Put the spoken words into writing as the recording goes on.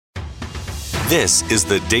This is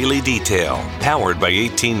the Daily Detail, powered by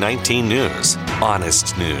 1819 News.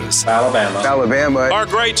 Honest news. Alabama. Our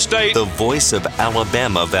great state. The voice of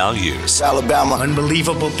Alabama values. Alabama.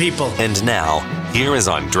 Unbelievable people. And now, here is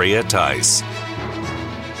Andrea Tice.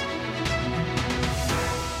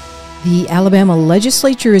 The Alabama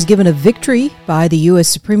Legislature is given a victory by the U.S.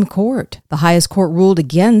 Supreme Court. The highest court ruled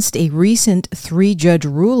against a recent 3-judge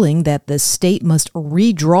ruling that the state must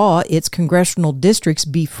redraw its congressional districts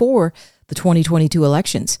before the 2022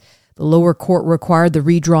 elections. The lower court required the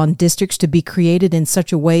redrawn districts to be created in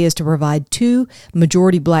such a way as to provide 2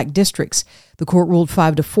 majority black districts. The court ruled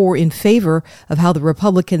 5-4 in favor of how the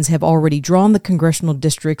Republicans have already drawn the congressional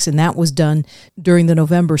districts, and that was done during the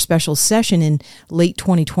November special session in late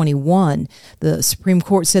 2021. The Supreme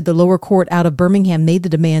Court said the lower court out of Birmingham made the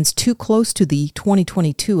demands too close to the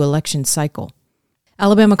 2022 election cycle.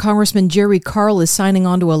 Alabama Congressman Jerry Carl is signing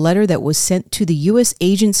on to a letter that was sent to the U.S.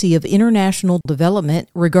 Agency of International Development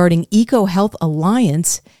regarding EcoHealth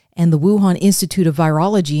Alliance and the Wuhan Institute of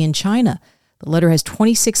Virology in China. The letter has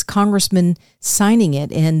 26 congressmen signing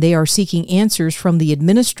it, and they are seeking answers from the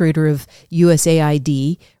administrator of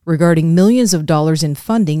USAID regarding millions of dollars in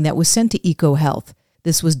funding that was sent to EcoHealth.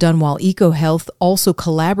 This was done while EcoHealth also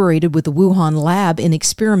collaborated with the Wuhan Lab in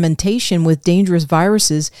experimentation with dangerous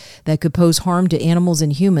viruses that could pose harm to animals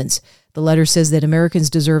and humans. The letter says that Americans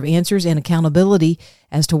deserve answers and accountability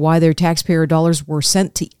as to why their taxpayer dollars were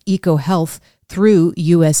sent to EcoHealth through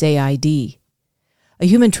USAID. A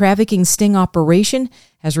human trafficking sting operation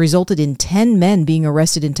has resulted in 10 men being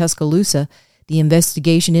arrested in Tuscaloosa. The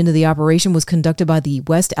investigation into the operation was conducted by the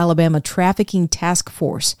West Alabama Trafficking Task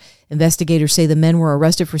Force. Investigators say the men were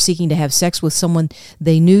arrested for seeking to have sex with someone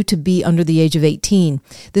they knew to be under the age of 18.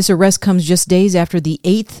 This arrest comes just days after the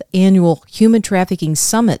 8th annual Human Trafficking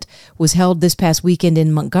Summit was held this past weekend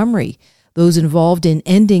in Montgomery. Those involved in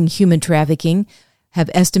ending human trafficking have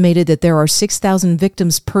estimated that there are 6,000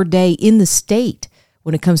 victims per day in the state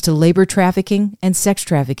when it comes to labor trafficking and sex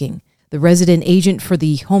trafficking. The resident agent for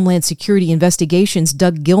the Homeland Security Investigations,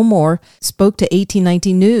 Doug Gilmore, spoke to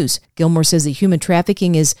 1819 News. Gilmore says that human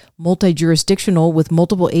trafficking is multi-jurisdictional with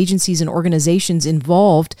multiple agencies and organizations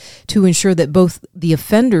involved to ensure that both the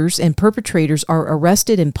offenders and perpetrators are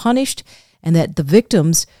arrested and punished, and that the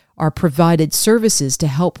victims are provided services to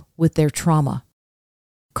help with their trauma.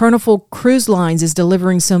 Carnival Cruise Lines is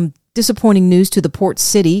delivering some disappointing news to the port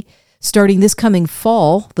city. Starting this coming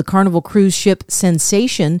fall, the Carnival cruise ship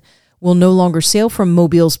Sensation will no longer sail from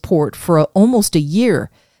Mobile's port for almost a year.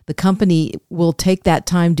 The company will take that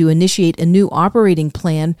time to initiate a new operating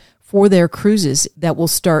plan for their cruises that will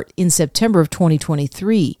start in September of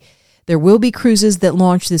 2023. There will be cruises that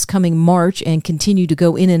launch this coming March and continue to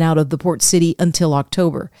go in and out of the port city until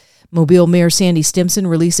October. Mobile Mayor Sandy Stimpson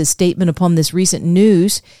released a statement upon this recent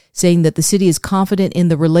news, saying that the city is confident in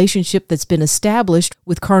the relationship that's been established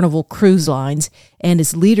with Carnival Cruise Lines and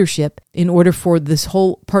its leadership in order for this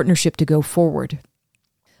whole partnership to go forward.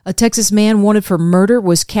 A Texas man wanted for murder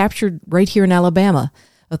was captured right here in Alabama.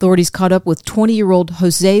 Authorities caught up with 20-year-old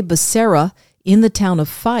Jose Becerra in the town of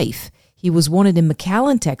Fyffe. He was wanted in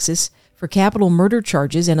McAllen, Texas, for capital murder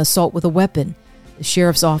charges and assault with a weapon. The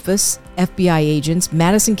Sheriff's Office, FBI agents,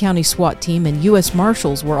 Madison County SWAT team, and U.S.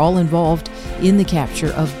 Marshals were all involved in the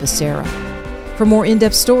capture of Becerra. For more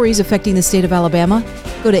in-depth stories affecting the state of Alabama,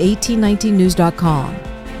 go to 1819news.com.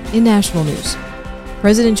 In national news,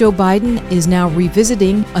 President Joe Biden is now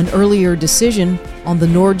revisiting an earlier decision on the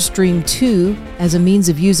Nord Stream 2 as a means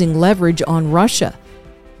of using leverage on Russia.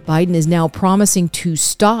 Biden is now promising to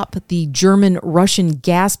stop the German-Russian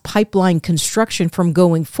gas pipeline construction from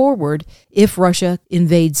going forward if Russia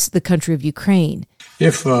invades the country of Ukraine.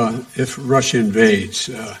 If Russia invades,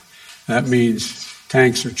 that means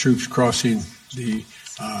tanks or troops crossing the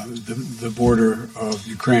border of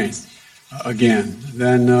Ukraine again.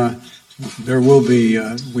 Then there will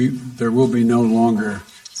be no longer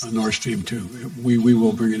a Nord Stream 2. We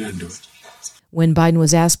will bring an end to it. When Biden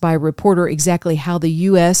was asked by a reporter exactly how the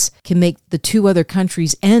U.S. can make the 2 other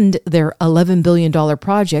countries end their $11 billion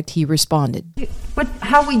project, he responded. But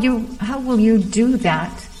how will you do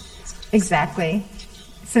that exactly,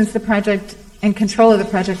 since the project and control of the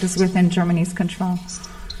project is within Germany's control?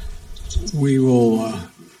 We will,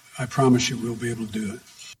 I promise you, we'll be able to do it.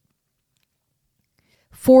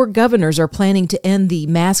 4 governors are planning to end the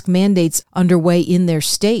mask mandates underway in their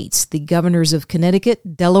states. The governors of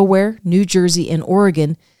Connecticut, Delaware, New Jersey, and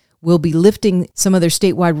Oregon will be lifting some of their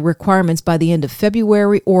statewide requirements by the end of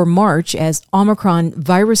February or March as Omicron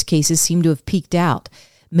virus cases seem to have peaked out.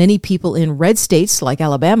 Many people in red states like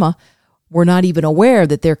Alabama were not even aware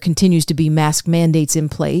that there continues to be mask mandates in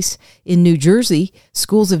place. In New Jersey,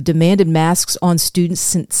 schools have demanded masks on students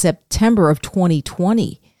since September of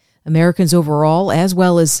 2020. Americans overall, as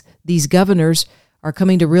well as these governors, are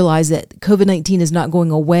coming to realize that COVID-19 is not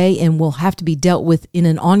going away and will have to be dealt with in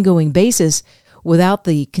an ongoing basis without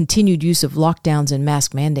the continued use of lockdowns and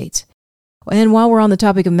mask mandates. And while we're on the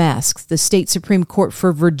topic of masks, the state Supreme Court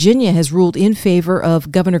for Virginia has ruled in favor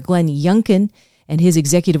of Governor Glenn Youngkin and his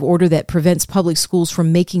executive order that prevents public schools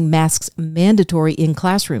from making masks mandatory in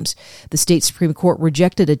classrooms. The state Supreme Court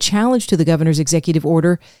rejected a challenge to the governor's executive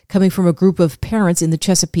order coming from a group of parents in the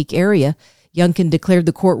Chesapeake area. Youngkin declared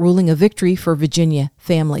the court ruling a victory for Virginia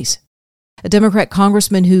families. A Democrat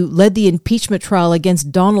congressman who led the impeachment trial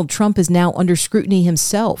against Donald Trump is now under scrutiny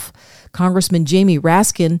himself. Congressman Jamie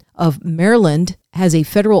Raskin of Maryland has a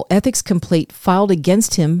federal ethics complaint filed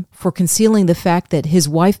against him for concealing the fact that his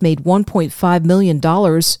wife made $1.5 million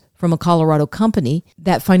from a Colorado company.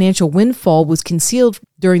 That financial windfall was concealed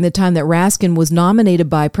during the time that Raskin was nominated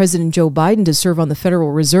by President Joe Biden to serve on the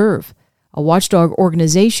Federal Reserve. A watchdog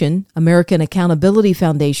organization, American Accountability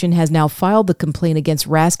Foundation, has now filed the complaint against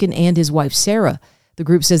Raskin and his wife, Sarah. The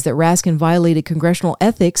group says that Raskin violated congressional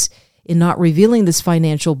ethics in not revealing this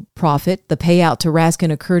financial profit. The payout to Raskin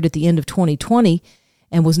occurred at the end of 2020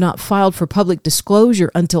 and was not filed for public disclosure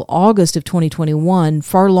until August of 2021,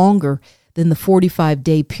 far longer than the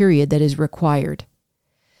 45-day period that is required.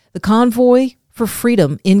 The Convoy for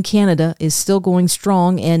Freedom in Canada is still going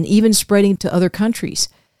strong and even spreading to other countries.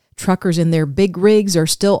 Truckers in their big rigs are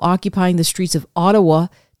still occupying the streets of Ottawa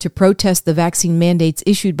to protest the vaccine mandates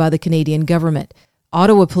issued by the Canadian government.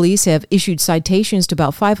 Ottawa police have issued citations to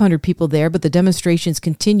about 500 people there, but the demonstrations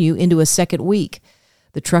continue into a second week.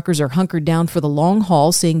 The truckers are hunkered down for the long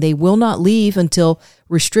haul, saying they will not leave until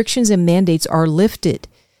restrictions and mandates are lifted.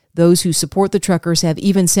 Those who support the truckers have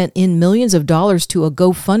even sent in millions of dollars to a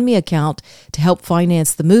GoFundMe account to help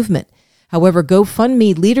finance the movement. However,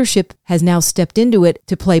 GoFundMe leadership has now stepped into it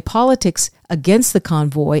to play politics against the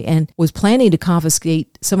convoy and was planning to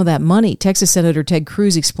confiscate some of that money. Texas Senator Ted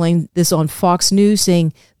Cruz explained this on Fox News,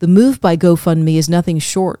 saying the move by GoFundMe is nothing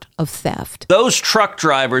short of theft. Those truck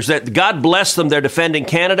drivers, that God bless them, they're defending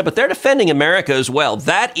Canada, but they're defending America as well.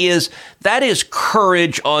 That is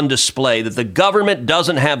courage on display, that the government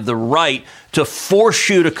doesn't have the right to force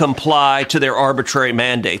you to comply to their arbitrary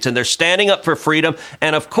mandates. And they're standing up for freedom.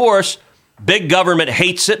 And of course, big government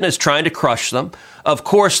hates it and is trying to crush them. Of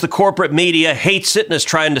course, the corporate media hates it and is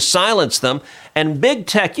trying to silence them. And big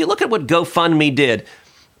tech, you look at what GoFundMe did.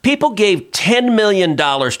 People gave $10 million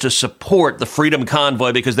to support the Freedom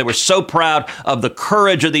Convoy because they were so proud of the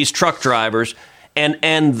courage of these truck drivers.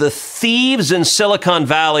 And the thieves in Silicon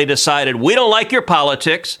Valley decided, we don't like your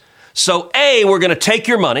politics. So A, we're going to take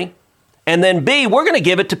your money. And then B, we're going to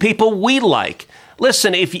give it to people we like.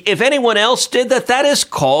 Listen, if anyone else did that, that is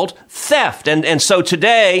called theft. And so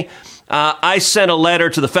today, I sent a letter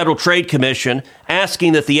to the Federal Trade Commission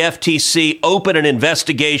asking that the FTC open an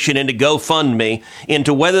investigation into GoFundMe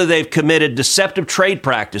into whether they've committed deceptive trade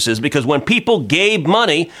practices. Because when people gave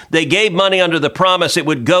money, they gave money under the promise it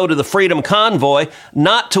would go to the Freedom Convoy,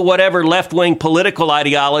 not to whatever left-wing political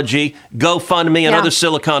ideology GoFundMe and other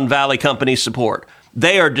Silicon Valley companies support.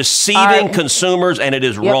 They are deceiving consumers, and it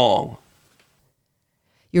is wrong.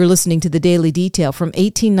 You're listening to the Daily Detail from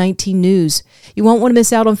 1819 News. You won't want to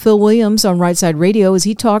miss out on Phil Williams on Right Side Radio as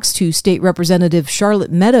he talks to State Representative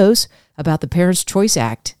Charlotte Meadows about the Parents' Choice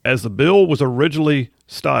Act. As the bill was originally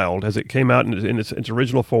styled, as it came out in its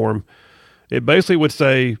original form, it basically would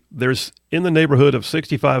say there's in the neighborhood of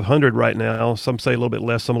 6,500 right now, some say a little bit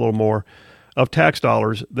less, some a little more, of tax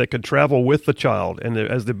dollars that could travel with the child. And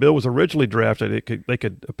as the bill was originally drafted,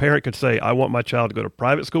 a parent could say, I want my child to go to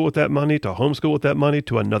private school with that money, to homeschool with that money,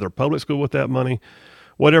 to another public school with that money.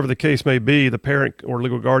 Whatever the case may be, the parent or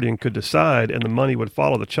legal guardian could decide, and the money would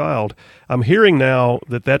follow the child. I'm hearing now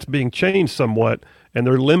that that's being changed somewhat, and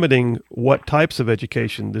they're limiting what types of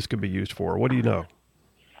education this could be used for. What do you know?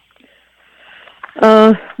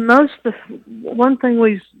 One thing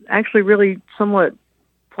was actually really somewhat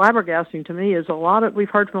flabbergasting to me is we've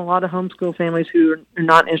heard from a lot of homeschool families who are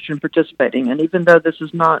not interested in participating. And even though this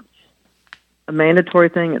is not a mandatory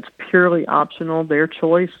thing, it's purely optional, their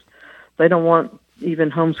choice. They don't want even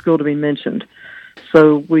homeschool to be mentioned.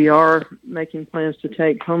 So we are making plans to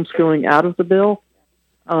take homeschooling out of the bill.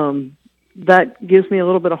 That gives me a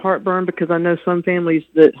little bit of heartburn because I know some families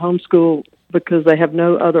that homeschool because they have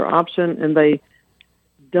no other option and they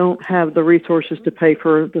don't have the resources to pay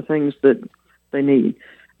for the things that they need.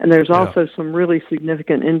 And there's also some really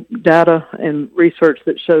significant data and research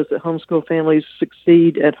that shows that homeschool families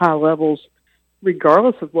succeed at high levels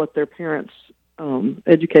regardless of what their parents'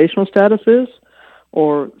 educational status is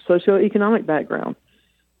or socioeconomic background.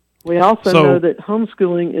 We also know that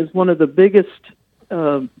homeschooling is one of the biggest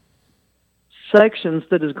sections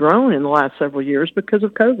that has grown in the last several years because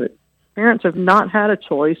of COVID. Parents have not had a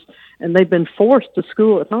choice, and they've been forced to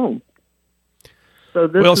school at home. So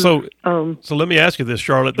this so let me ask you this,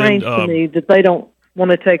 Charlotte. Strange to me that they don't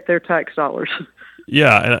want to take their tax dollars.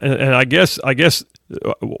 Yeah, and I guess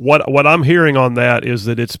what I'm hearing on that is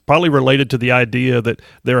that it's probably related to the idea that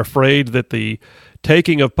they're afraid that the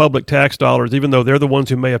taking of public tax dollars, even though they're the ones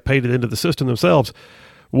who may have paid it into the system themselves,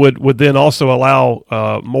 would then also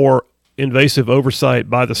allow more invasive oversight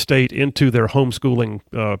by the state into their homeschooling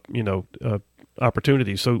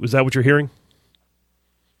opportunities. So is that what you're hearing?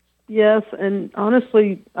 Yes, and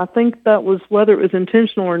honestly, I think that was, whether it was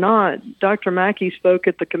intentional or not, Dr. Mackey spoke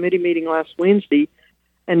at the committee meeting last Wednesday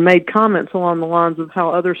and made comments along the lines of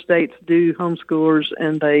how other states do homeschoolers,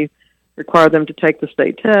 and they require them to take the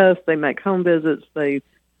state test, they make home visits, they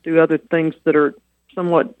do other things that are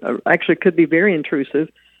somewhat, actually could be very intrusive.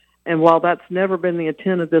 And while that's never been the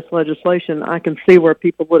intent of this legislation, I can see where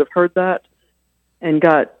people would have heard that and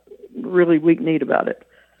got really weak-kneed about it.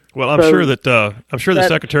 Well, I'm sure that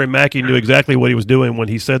Secretary Mackey knew exactly what he was doing when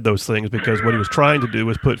he said those things, because what he was trying to do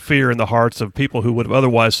was put fear in the hearts of people who would have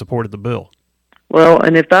otherwise supported the bill. Well,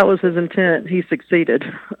 and if that was his intent, he succeeded.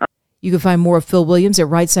 You can find more of Phil Williams at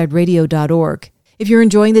rightsideradio.org. If you're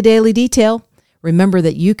enjoying the Daily Detail, remember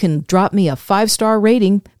that you can drop me a 5-star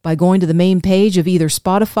rating by going to the main page of either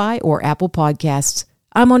Spotify or Apple Podcasts.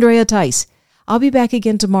 I'm Andrea Tice. I'll be back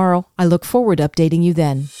again tomorrow. I look forward to updating you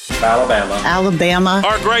then. Alabama.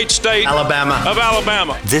 Our great state. Alabama. Of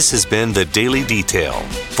Alabama. This has been the Daily Detail.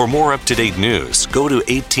 For more up-to-date news, go to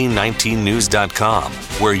 1819news.com,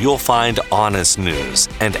 where you'll find honest news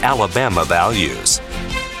and Alabama values.